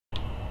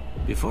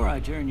Before I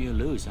turn you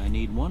loose, I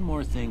need one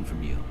more thing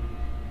from you.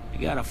 I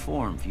got a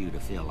form for you to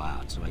fill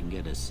out so I can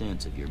get a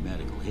sense of your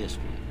medical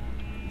history.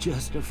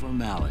 Just a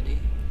formality.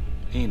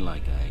 Ain't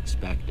like I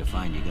expect to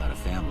find you got a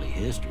family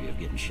history of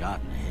getting shot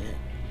in the head.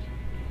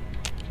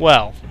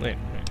 Well,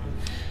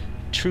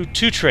 two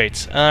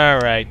traits.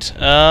 Alright.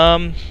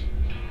 No,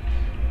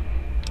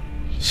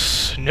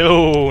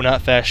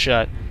 not fast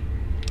shot.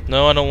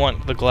 No, I don't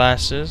want the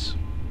glasses.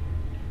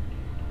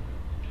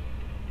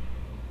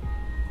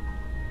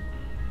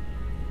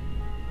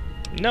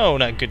 No,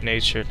 not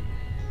good-natured.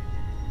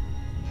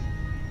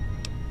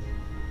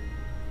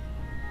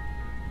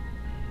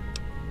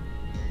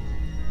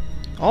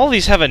 All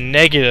these have a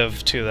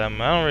negative to them.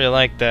 I don't really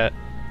like that.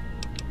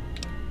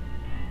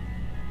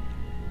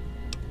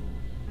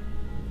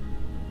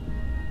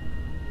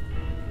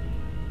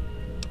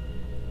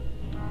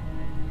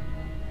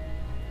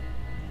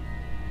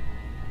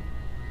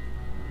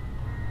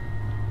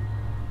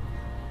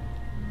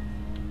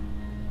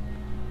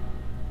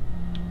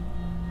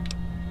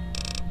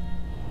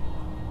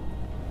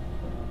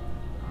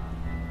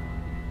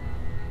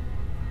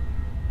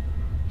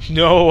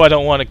 No, I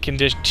don't want a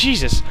condition.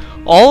 Jesus,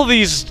 all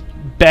these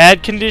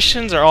bad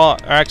conditions are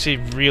actually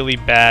really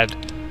bad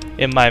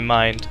in my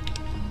mind.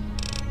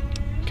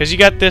 Because you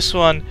got this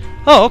one.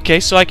 Oh, okay,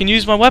 so I can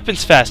use my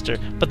weapons faster,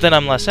 but then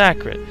I'm less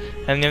accurate.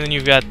 And then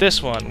you've got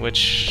this one,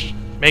 which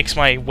makes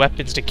my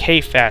weapons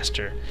decay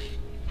faster.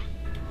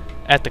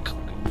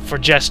 For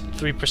just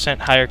 3%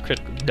 higher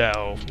crit.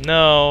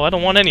 No, I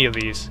don't want any of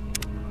these.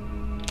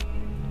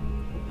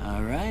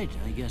 All right,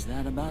 I guess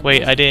that about.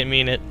 Wait, I didn't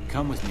mean it.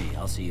 Come with me.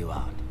 I'll see you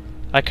out.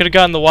 I could have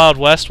gotten the Wild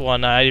West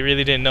one. I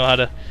really didn't know how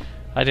to.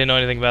 I didn't know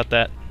anything about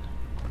that.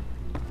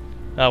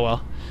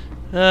 Oh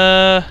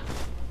well.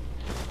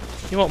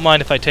 You won't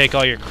mind if I take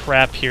all your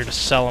crap here to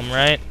sell them,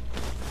 right?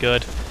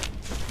 Good.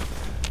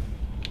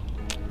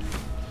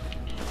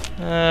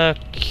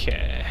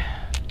 Okay.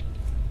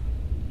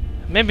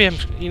 Maybe I'm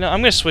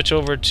gonna switch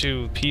over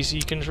to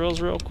PC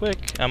controls real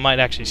quick. I might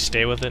actually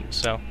stay with it,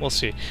 so we'll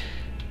see.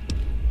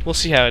 We'll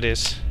see how it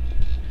is.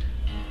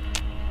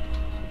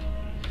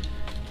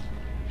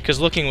 Because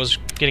looking was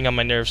getting on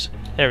my nerves.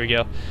 There we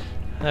go.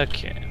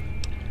 Okay.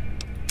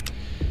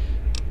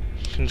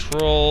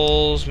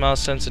 Controls,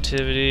 mouse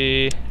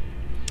sensitivity.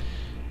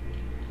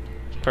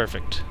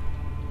 Perfect.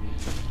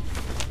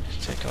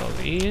 Take all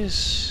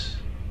these.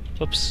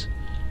 Whoops.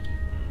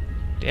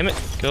 Damn it.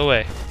 Go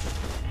away.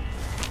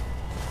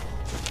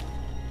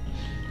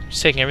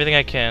 Just taking everything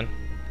I can.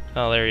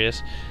 Oh, there he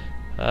is.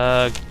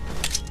 Hull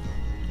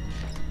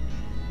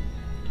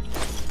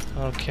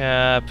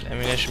cap,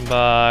 ammunition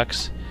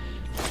box.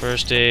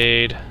 First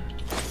aid.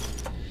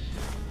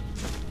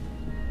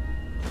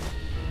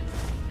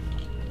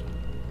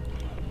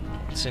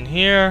 What's in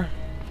here?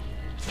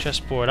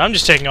 Chessboard. I'm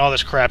just taking all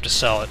this crap to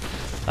sell it.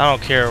 I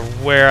don't care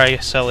where I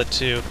sell it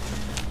to.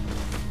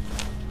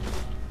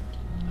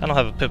 I don't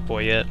have a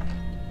Pip-Boy yet.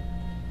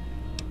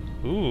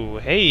 Ooh,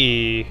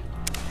 hey.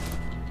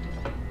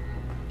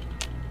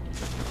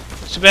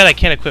 It's too bad I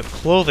can't equip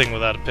clothing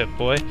without a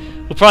Pip-Boy.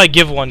 He'll probably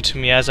give one to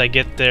me as I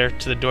get there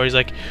to the door. He's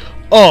like,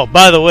 oh,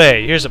 by the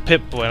way, here's a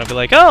Pip-Boy. And I'll be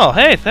like, oh,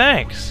 hey,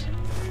 thanks.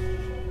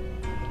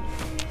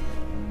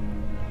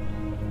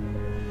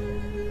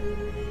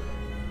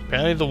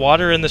 Apparently the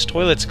water in this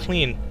toilet's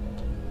clean.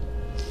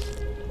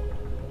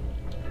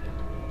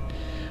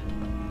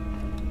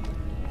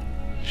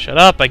 Shut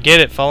up, I get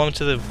it. Follow him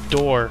to the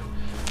door.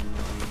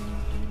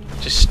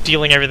 Just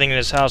stealing everything in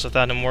his house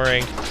without him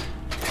worrying.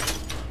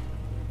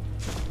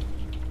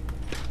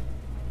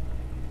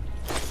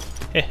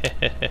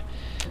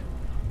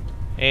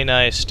 Hey,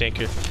 nice,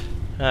 stinker.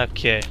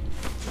 Okay.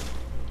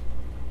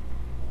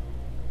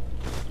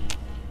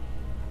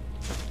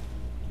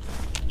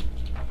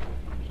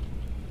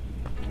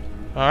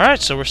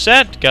 Alright, so we're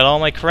set. Got all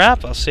my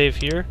crap. I'll save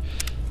here.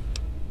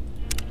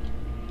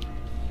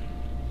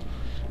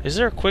 Is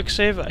there a quick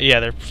save? Yeah,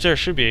 there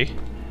should be.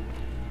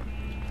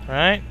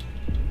 Alright.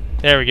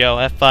 There we go.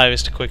 F5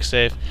 is to quick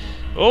save.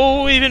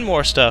 Oh, even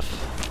more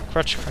stuff.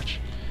 Crutch.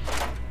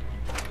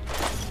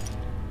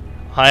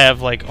 I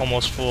have like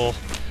almost full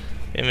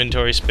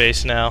inventory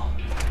space now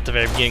at the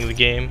very beginning of the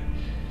game.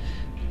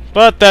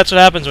 But that's what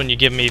happens when you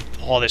give me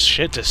all this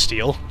shit to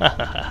steal.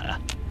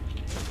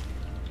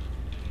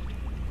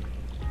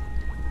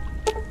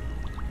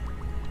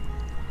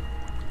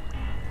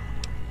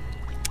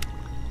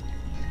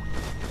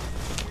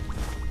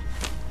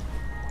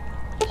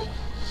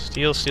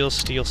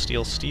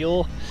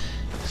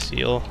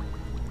 Steal.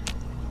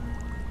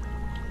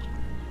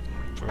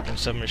 Broken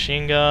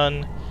submachine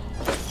gun.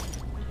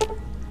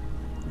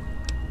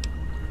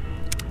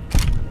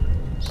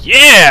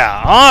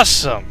 Yeah!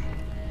 Awesome!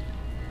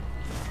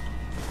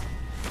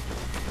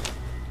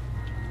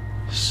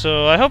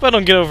 So, I hope I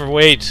don't get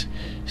overweight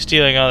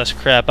stealing all this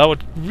crap. I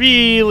would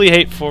really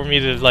hate for me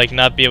to, like,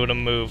 not be able to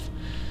move.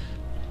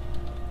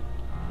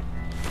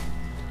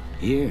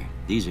 Here,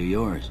 these are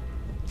yours.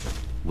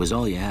 Was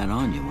all you had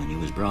on you when you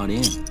was brought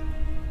in.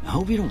 I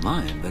hope you don't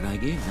mind, but I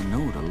gave the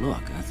note a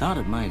look. I thought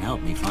it might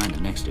help me find the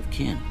next of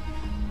kin.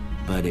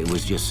 but it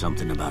was just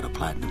something about a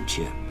platinum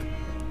chip.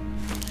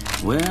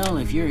 Well,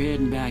 if you're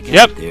heading back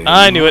Yep, out there,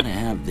 I you knew it. want to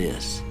have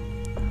this.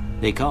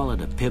 They call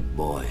it a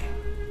Pip-Boy.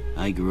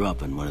 I grew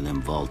up in one of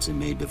them vaults they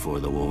made before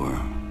the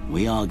war.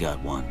 We all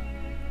got one.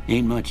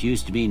 Ain't much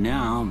use to be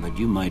now, but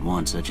you might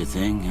want such a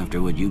thing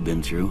after what you've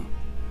been through.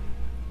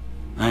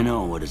 I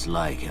know what it's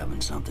like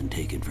having something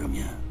taken from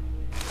you.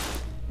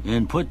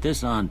 And put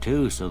this on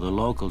too, so the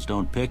locals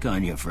don't pick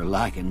on you for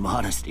lacking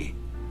modesty.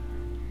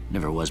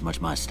 Never was much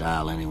my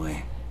style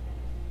anyway.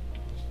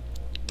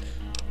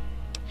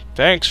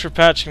 Thanks for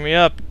patching me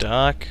up,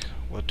 Doc.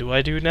 What do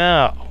I do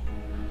now?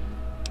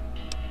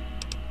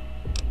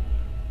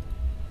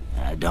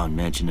 Don't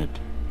mention it.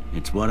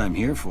 It's what I'm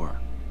here for.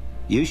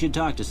 You should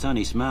talk to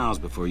Sunny Smiles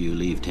before you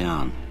leave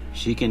town.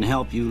 She can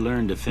help you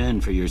learn to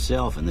fend for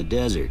yourself in the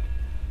desert.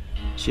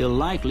 She'll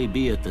likely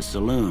be at the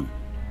saloon.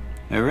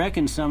 I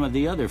reckon some of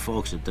the other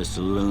folks at the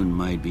saloon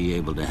might be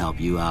able to help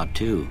you out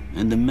too.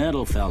 And the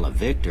metal fella,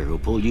 Victor, who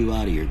pulled you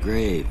out of your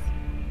grave.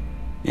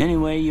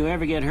 Anyway, you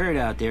ever get hurt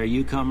out there,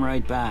 you come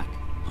right back.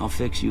 I'll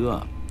fix you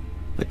up.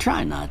 But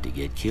try not to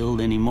get killed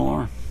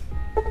anymore.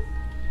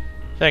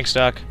 Thanks,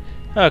 Doc.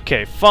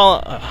 Okay,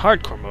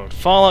 hardcore mode.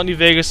 Fallout New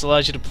Vegas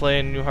allows you to play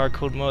in a new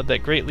hardcore mode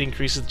that greatly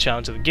increases the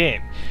challenge of the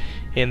game.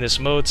 In this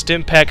mode,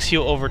 stim packs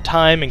heal over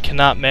time and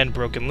cannot mend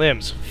broken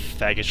limbs.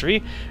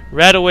 Faggotry.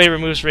 Radaway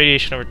removes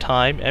radiation over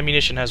time.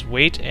 Ammunition has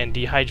weight, and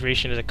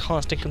dehydration is a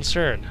constant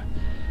concern.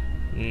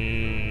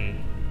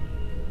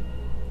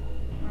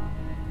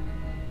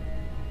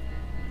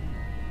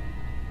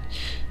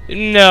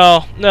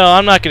 No,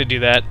 I'm not going to do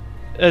that.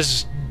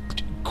 As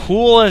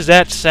cool as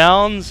that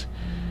sounds,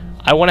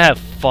 I want to have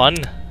fun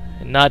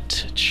and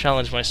not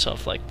challenge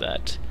myself like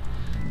that.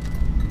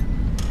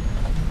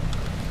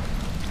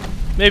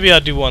 Maybe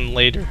I'll do one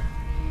later.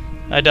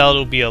 I doubt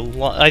it'll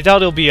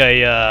be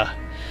a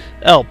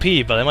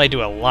LP, but I might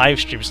do a live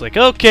stream. It's like,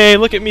 okay,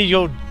 look at me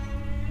go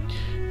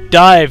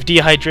dive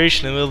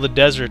dehydration in the middle of the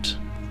desert.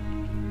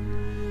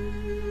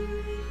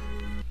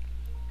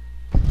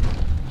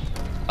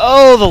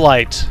 Oh, the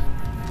light.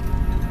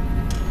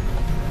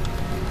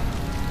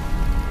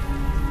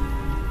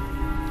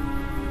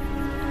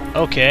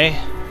 Okay.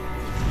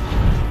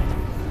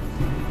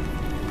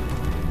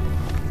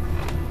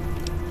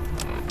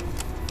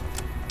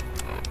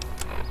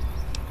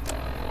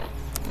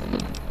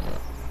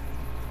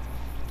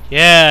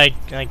 Yeah,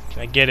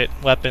 I get it.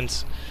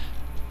 Weapons.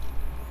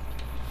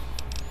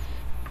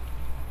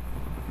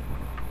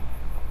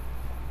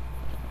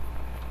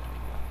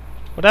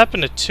 What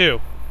happened to 2?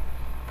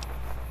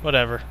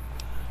 Whatever.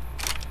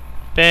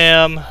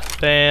 Bam,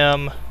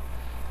 bam,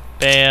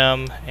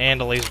 bam,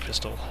 and a laser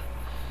pistol.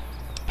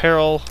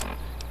 Apparel,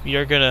 we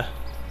are gonna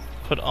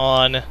put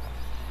on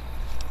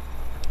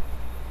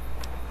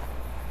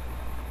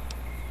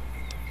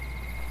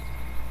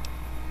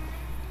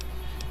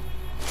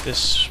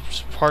this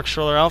park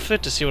stroller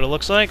outfit to see what it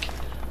looks like.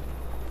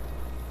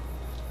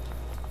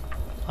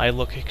 I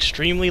look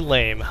extremely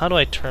lame. How do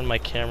I turn my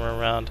camera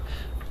around?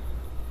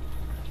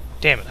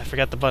 Damn it, I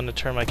forgot the button to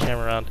turn my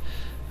camera around.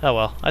 Oh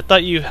well, I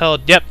thought you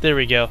held... Yep, there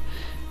we go.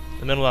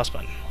 The middle mouse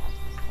button.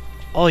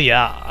 Oh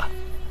yeah.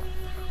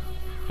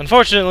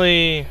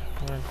 Unfortunately,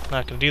 we're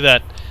not going to do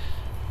that.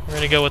 We're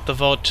going to go with the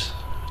Vault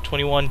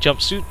 21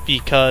 jumpsuit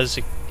because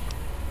it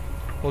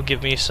will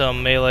give me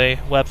some melee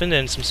weapon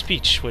and some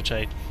speech, which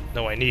I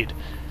know I need.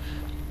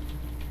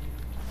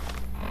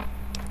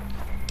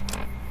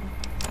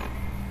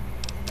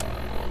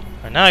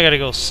 Alright, now I gotta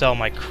go sell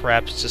my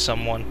craps to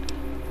someone.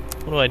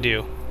 What do I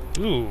do?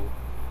 Ooh.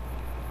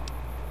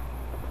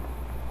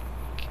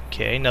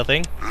 Okay,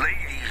 nothing.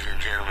 Ladies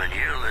and gentlemen,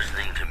 you're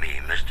listening to me,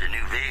 Mr.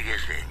 New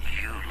Vegas, and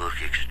you look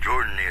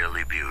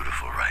extraordinarily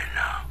beautiful right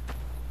now.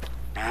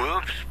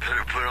 Whoops,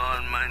 better put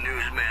on my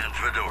newsman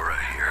fedora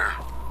here.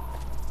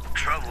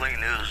 Troubling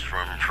news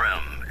from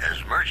Prem,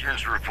 as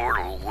merchants report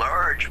a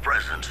large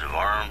presence of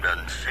armed,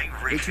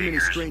 unsavory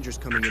figures strangers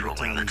coming into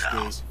patrolling town the these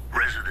town. days.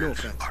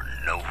 Residents are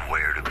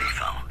nowhere to be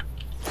found.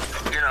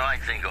 You know, I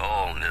think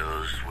all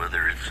news,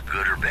 whether it's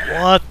good or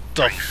bad, What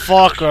the brings us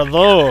fuck closer are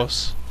together,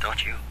 those?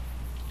 don't you?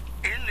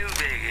 In New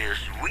Vegas,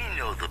 we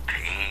know the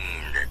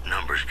pain that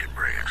numbers can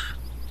bring us.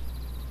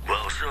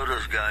 Well, so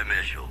does Guy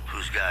Mitchell,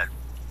 who's got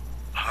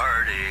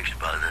heartaches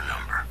by the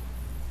number.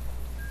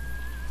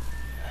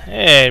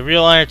 Hey,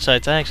 real iron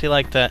sights. I actually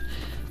like that.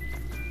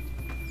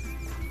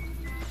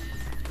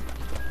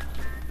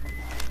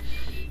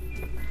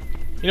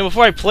 You know,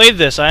 before I played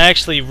this, I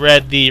actually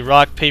read the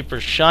Rock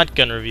Paper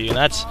Shotgun review, and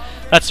that's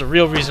the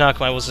real reason how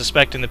come I was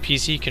suspecting the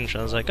PC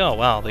control. I was like, oh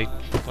wow, they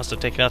must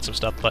have taken out some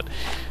stuff. But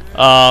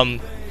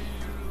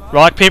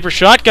Rock Paper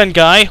Shotgun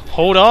guy,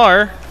 hold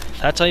R.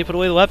 That's how you put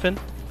away the weapon.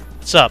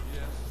 What's up?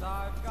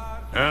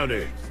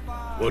 Howdy.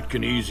 What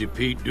can Easy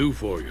Pete do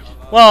for you?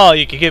 Well,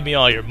 you could give me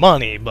all your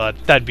money, but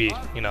that'd be,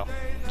 you know,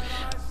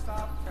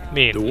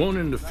 mean. The one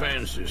in the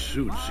fancy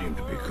suit seemed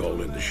to be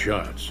calling the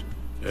shots.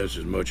 That's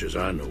as much as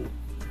I know.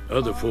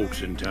 Other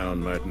folks in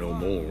town might know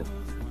more.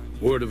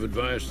 Word of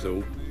advice,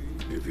 though,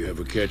 if you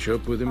ever catch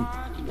up with him,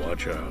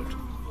 watch out.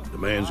 The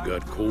man's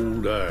got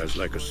cold eyes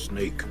like a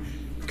snake.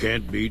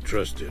 Can't be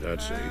trusted,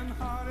 I'd say.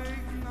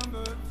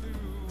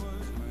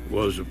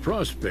 Was a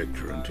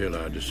prospector until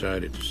I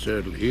decided to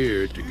settle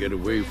here to get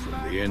away from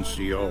the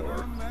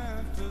NCR.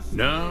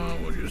 Now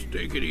we'll just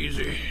take it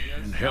easy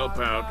and help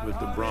out with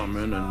the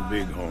Brahmin and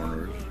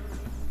Bighorners.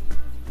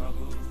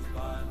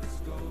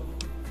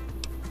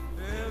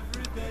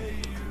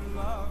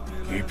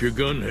 Keep your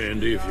gun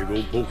handy if you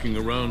go poking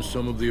around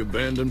some of the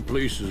abandoned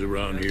places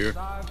around here,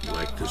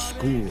 like the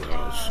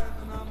schoolhouse.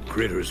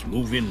 Critters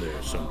move in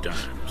there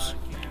sometimes.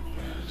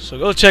 So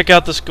go check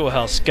out the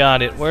schoolhouse.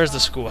 Got it. Where's the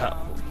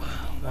schoolhouse?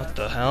 What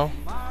the hell?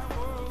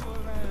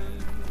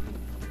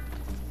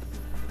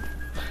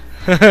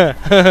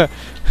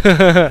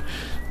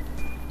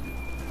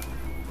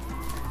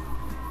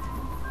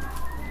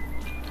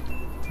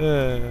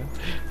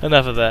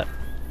 Enough of that.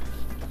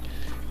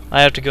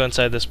 I have to go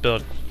inside this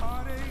building.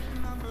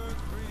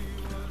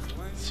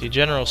 See,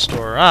 general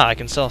store. Ah, I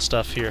can sell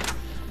stuff here.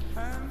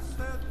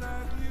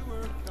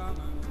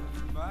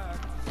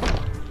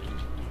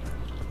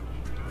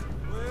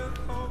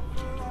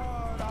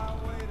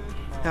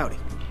 Howdy.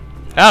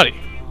 Howdy.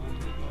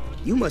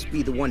 You must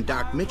be the one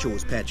Doc Mitchell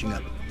was patching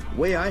up.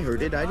 The way I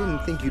heard it, I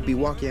didn't think you'd be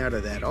walking out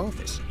of that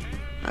office.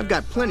 I've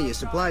got plenty of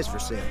supplies for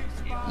sale.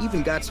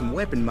 Even got some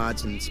weapon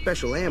mods and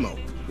special ammo.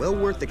 Well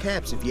worth the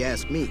caps if you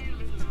ask me.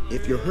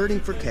 If you're hurting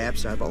for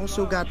caps, I've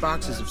also got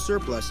boxes of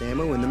surplus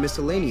ammo in the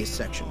miscellaneous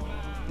section.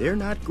 They're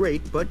not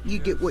great, but you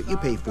get what you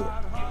pay for.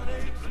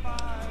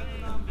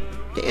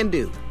 Can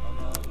do.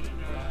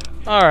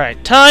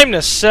 Alright, time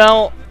to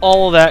sell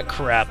all of that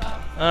crap.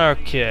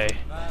 Okay.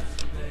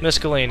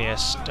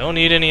 Miscellaneous. Don't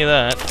need any of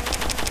that.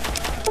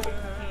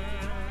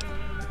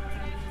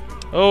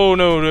 Oh,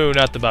 no,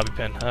 not the bobby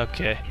pin.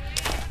 Okay.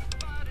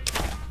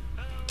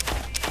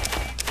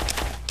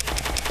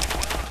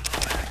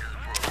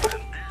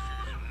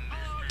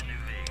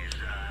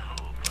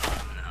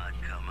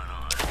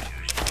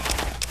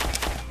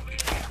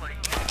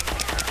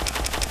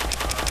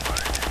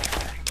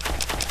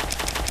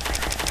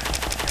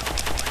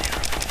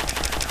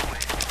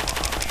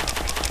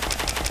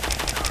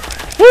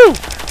 Woo!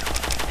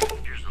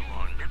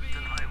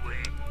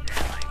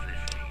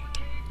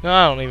 No,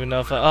 I don't even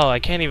know if I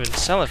can't even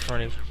sell it for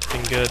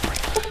anything good.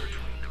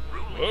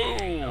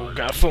 Oh,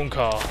 got a phone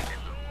call.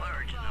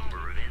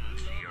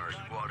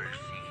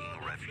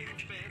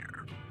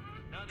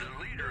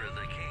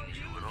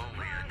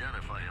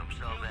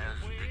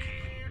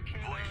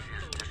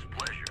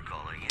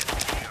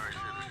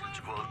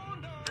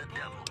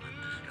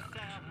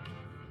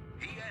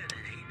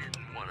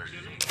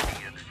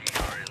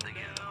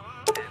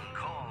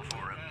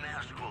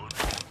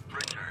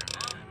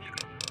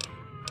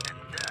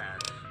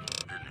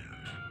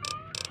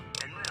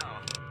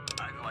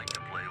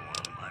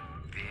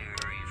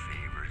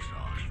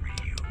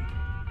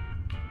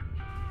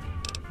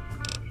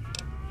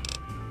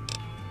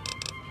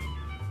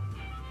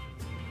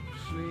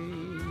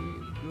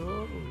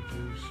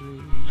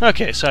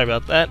 Okay, sorry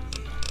about that.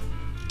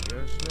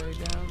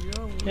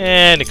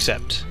 And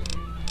accept.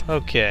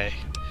 Okay.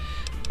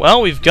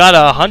 Well, we've got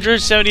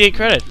 178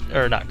 credit,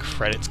 or not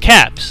credits,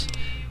 caps,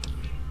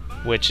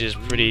 which is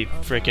pretty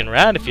freaking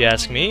rad if you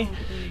ask me.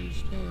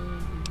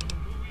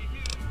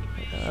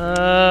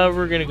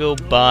 We're gonna go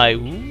buy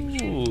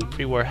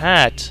pre-war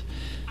hat,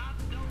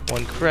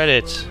 1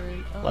 credit,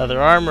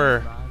 leather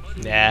armor,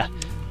 nah.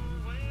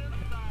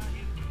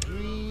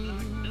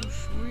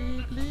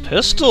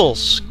 Pistol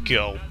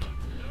scope.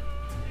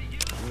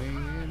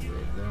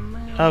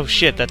 Oh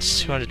shit, that's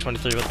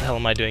 223. What the hell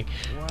am I doing?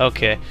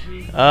 Okay.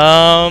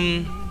 I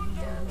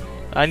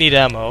need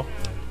ammo.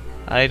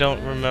 I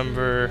don't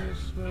remember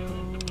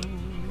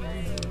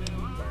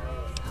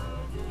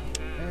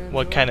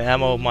what kind of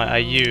ammo I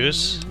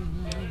use.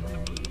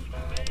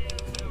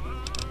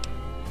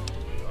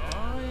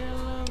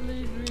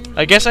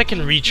 I guess I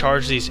can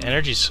recharge these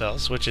energy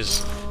cells, which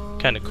is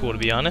kind of cool to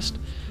be honest.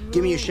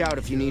 Give me a shout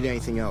if you need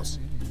anything else.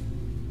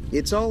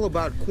 It's all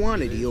about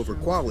quantity over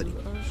quality.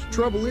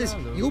 Trouble is,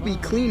 you'll be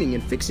cleaning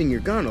and fixing your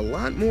gun a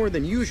lot more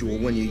than usual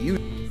when you use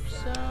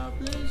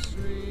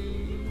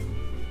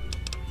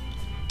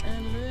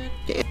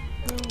it.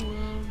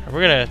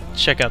 We're gonna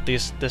check out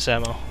this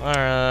ammo.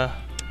 Or,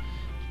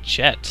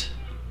 jet.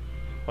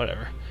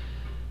 Whatever.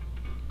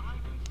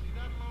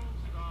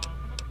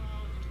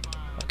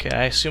 Okay,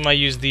 I assume I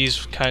use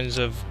these kinds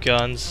of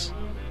guns.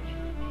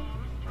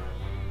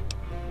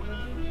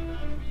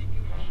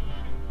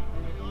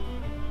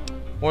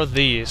 Or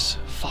these.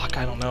 Fuck,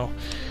 I don't know.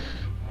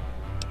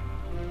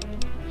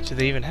 Do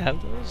they even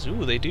have those?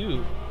 Ooh, they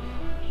do.